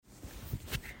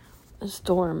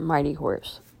Storm, mighty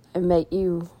horse. I met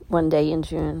you one day in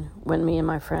June when me and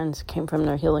my friends came from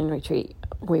the healing retreat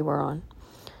we were on.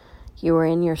 You were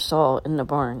in your stall in the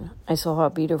barn. I saw how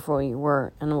beautiful you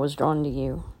were and was drawn to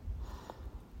you.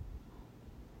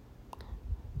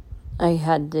 I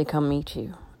had to come meet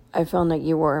you. I found that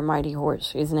you were a mighty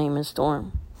horse whose name is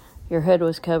Storm. Your head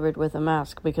was covered with a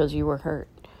mask because you were hurt.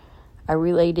 I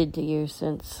related to you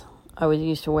since I was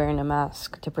used to wearing a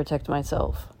mask to protect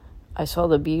myself. I saw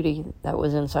the beauty that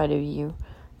was inside of you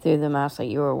through the mask that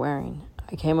you were wearing.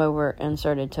 I came over and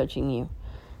started touching you.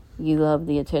 You loved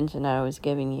the attention that I was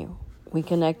giving you. We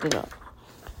connected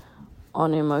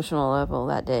on an emotional level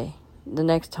that day. The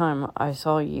next time I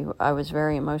saw you, I was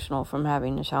very emotional from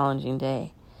having a challenging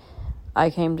day. I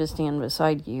came to stand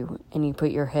beside you, and you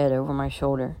put your head over my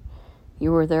shoulder.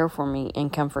 You were there for me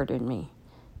and comforted me.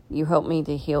 You helped me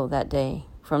to heal that day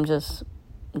from just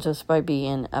by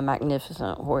being a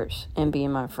magnificent horse and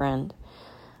being my friend.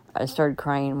 I started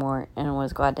crying more and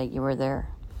was glad that you were there.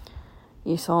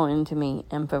 You saw into me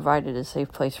and provided a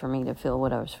safe place for me to feel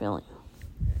what I was feeling.